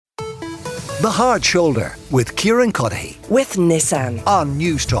The Hard Shoulder with Kieran with Nissan on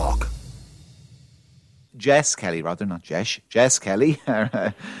Newstalk. Jess Kelly, Jess Kelly,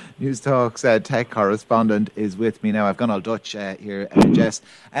 Newstalk's tech correspondent, is with me now. I've gone all Dutch here, Jess.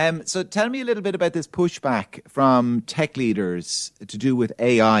 So tell me a little bit about this pushback from tech leaders to do with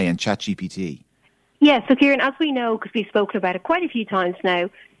AI and ChatGPT. Yeah, so Kieran, as we know, because we've spoken about it quite a few times now,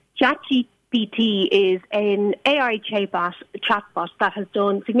 ChatGPT is an AI chatbot that has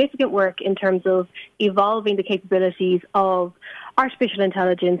done significant work in terms of evolving the capabilities of artificial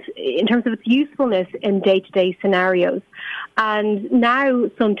intelligence in terms of its usefulness in day-to-day scenarios. And now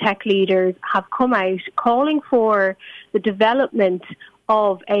some tech leaders have come out calling for the development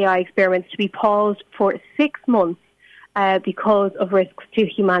of AI experiments to be paused for 6 months because of risks to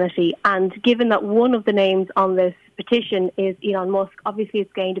humanity. And given that one of the names on this petition is Elon Musk, obviously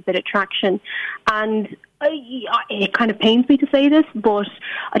it's gained a bit of traction. And it kind of pains me to say this, but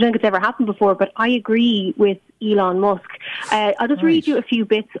I don't think it's ever happened before, but I agree with Elon Musk. I'll just read you a few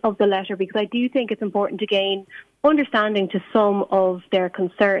bits of the letter because I do think it's important to gain understanding to some of their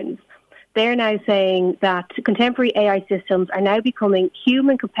concerns. They're now saying that contemporary AI systems are now becoming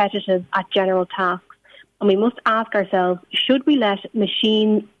human competitive at general tasks. And we must ask ourselves, should we let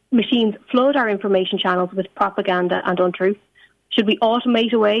machines flood our information channels with propaganda and untruth? Should we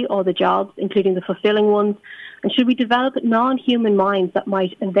automate away all the jobs, including the fulfilling ones? And should we develop non-human minds that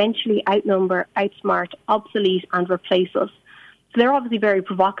might eventually outnumber, outsmart, obsolete and replace us? So they're obviously very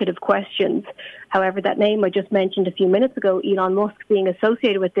provocative questions. However, that name I just mentioned a few minutes ago, Elon Musk, being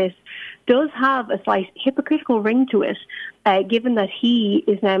associated with this, does have a slight hypocritical ring to it, given that he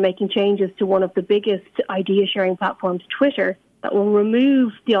is now making changes to one of the biggest idea-sharing platforms, Twitter, that will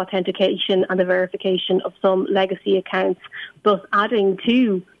remove the authentication and the verification of some legacy accounts, thus adding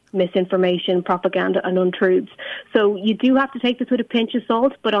to misinformation, propaganda and untruths. So you do have to take this with a pinch of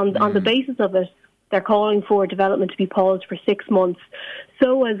salt, but on the basis of it, they're calling for development to be paused for 6 months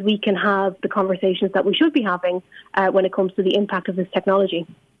so as we can have the conversations that we should be having when it comes to the impact of this technology.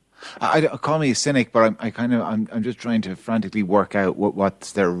 Call me a cynic, but I'm just trying to frantically work out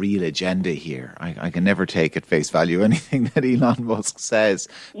what's their real agenda here. I can never take at face value anything that Elon Musk says.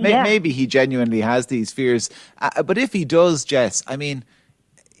 Maybe he genuinely has these fears, but if he does, Jess, I mean,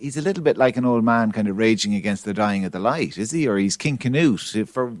 he's a little bit like an old man kind of raging against the dying of the light, is he? Or he's King Canute.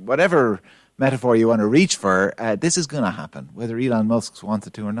 For whatever metaphor you want to reach for, this is going to happen, whether Elon Musk wants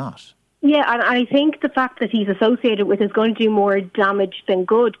it to or not. Yeah, and I think the fact that he's associated with is going to do more damage than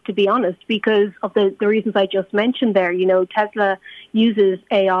good, to be honest, because of the reasons I just mentioned there. You know, Tesla uses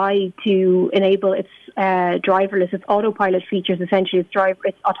AI to enable its driverless, its autopilot features, essentially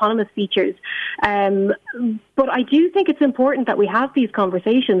its autonomous features. But I do think it's important that we have these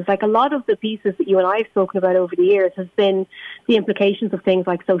conversations. Like a lot of the pieces that you and I have spoken about over the years has been the implications of things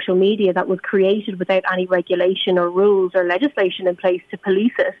like social media that was created without any regulation or rules or legislation in place to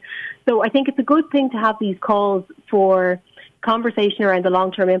police it. So I think it's a good thing to have these calls for conversation around the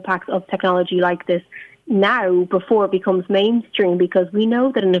long-term impacts of technology like this now before it becomes mainstream, because we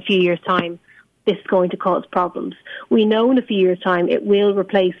know that in a few years' time this is going to cause problems. We know in a few years' time it will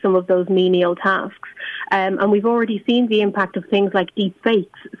replace some of those menial tasks. And we've already seen the impact of things like deep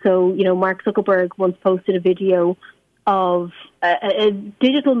fakes. So, you know, Mark Zuckerberg once posted a video of a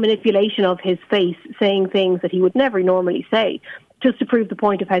digital manipulation of his face saying things that he would never normally say, just to prove the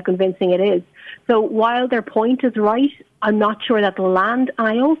point of how convincing it is. So while their point is right, I'm not sure that will land. And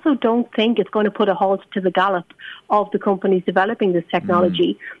I also don't think it's going to put a halt to the gallop of the companies developing this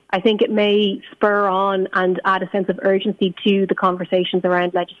technology. I think it may spur on and add a sense of urgency to the conversations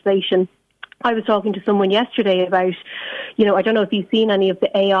around legislation. I was talking to someone yesterday about, you know, I don't know if you've seen any of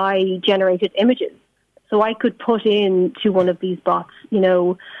the AI-generated images. So I could put in to one of these bots, you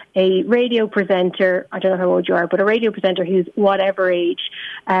know, a radio presenter, I don't know how old you are, but a radio presenter who's whatever age,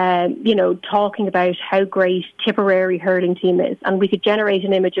 you know, talking about how great Tipperary hurling team is. And we could generate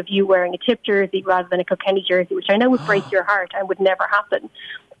an image of you wearing a Tip jersey rather than a Kilkenny jersey, which I know would break your heart and would never happen.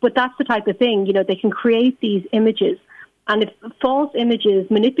 But that's the type of thing, you know, they can create these images. And if false images,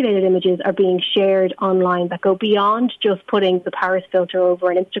 manipulated images are being shared online that go beyond just putting the Paris filter over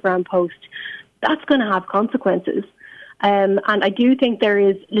an Instagram post, that's going to have consequences. And I do think there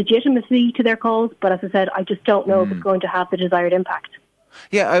is legitimacy to their calls, but as I said, I just don't know if it's going to have the desired impact.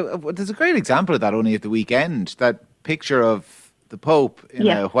 Yeah, there's a great example of that only at the weekend, that picture of the Pope in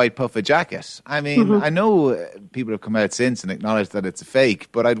a white puffer jacket. I mean, I know people have come out since and acknowledged that it's a fake,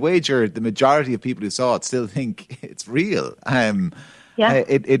 but I'd wager the majority of people who saw it still think it's real.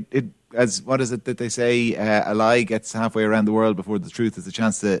 As what is it that they say? A lie gets halfway around the world before the truth has a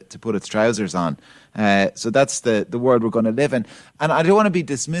chance to put its trousers on. So that's the world we're going to live in. And I don't want to be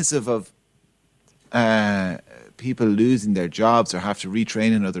dismissive of people losing their jobs or have to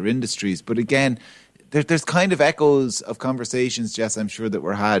retrain in other industries. But again, there's kind of echoes of conversations, Jess, I'm sure, that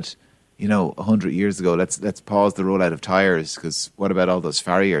were had, 100 years ago. Let's pause the rollout of tyres, because what about all those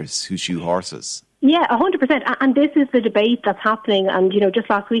farriers who shoe horses? Yeah, 100%. And this is the debate that's happening. And, just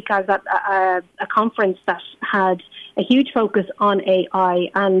last week I was at a conference that had a huge focus on AI.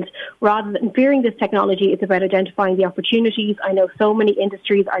 And rather than fearing this technology, it's about identifying the opportunities. I know so many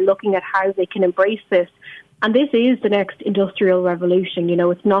industries are looking at how they can embrace this. And this is the next industrial revolution.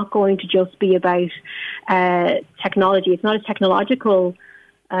 It's not going to just be about technology. It's not a technological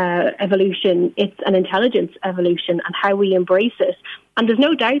evolution. It's an intelligence evolution and how we embrace it. And there's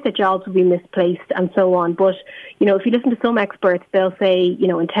no doubt that jobs will be misplaced and so on. But, if you listen to some experts, they'll say,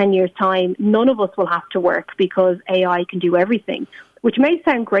 in 10 years' time, none of us will have to work because AI can do everything, which may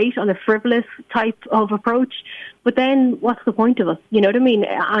sound great on a frivolous type of approach. But then what's the point of us? You know what I mean?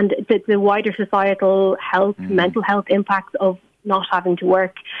 And the wider societal health, mental health impacts of not having to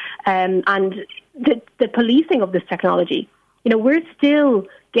work, and the policing of this technology. We're still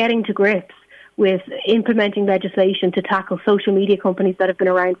getting to grips with implementing legislation to tackle social media companies that have been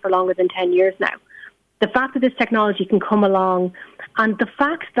around for longer than 10 years now. The fact that this technology can come along, and the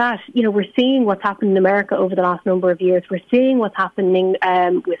fact that, we're seeing what's happened in America over the last number of years, we're seeing what's happening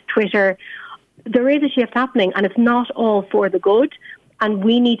with Twitter. There is a shift happening, and it's not all for the good. And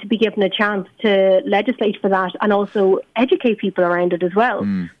we need to be given a chance to legislate for that and also educate people around it as well.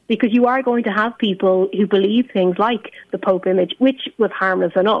 Because you are going to have people who believe things like the Pope image, which was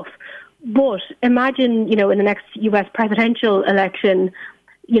harmless enough. But imagine, in the next US presidential election,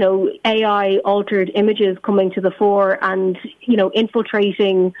 AI altered images coming to the fore and,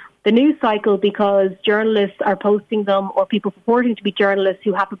 infiltrating the news cycle because journalists are posting them, or people purporting to be journalists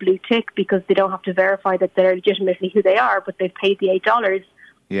who have a blue tick because they don't have to verify that they're legitimately who they are, but they've paid the $8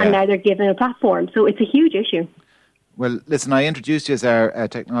 and now they're given a platform. So it's a huge issue. Well, listen, I introduced you as our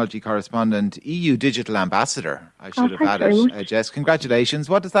technology correspondent, EU Digital Ambassador. I should have had it. Jess,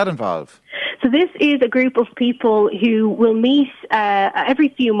 congratulations. What does that involve? So this is a group of people who will meet every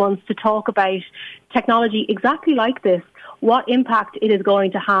few months to talk about technology exactly like this, what impact it is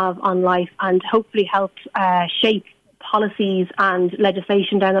going to have on life, and hopefully help shape policies and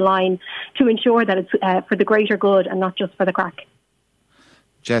legislation down the line to ensure that it's for the greater good and not just for the crack.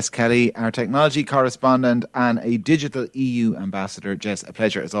 Jess Kelly, our technology correspondent and a digital EU ambassador. Jess, a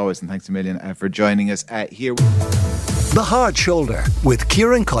pleasure as always, and thanks a million for joining us here. The Hard Shoulder with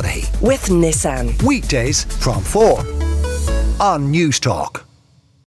Kieran with Nissan. Weekdays from 4 on Newstalk.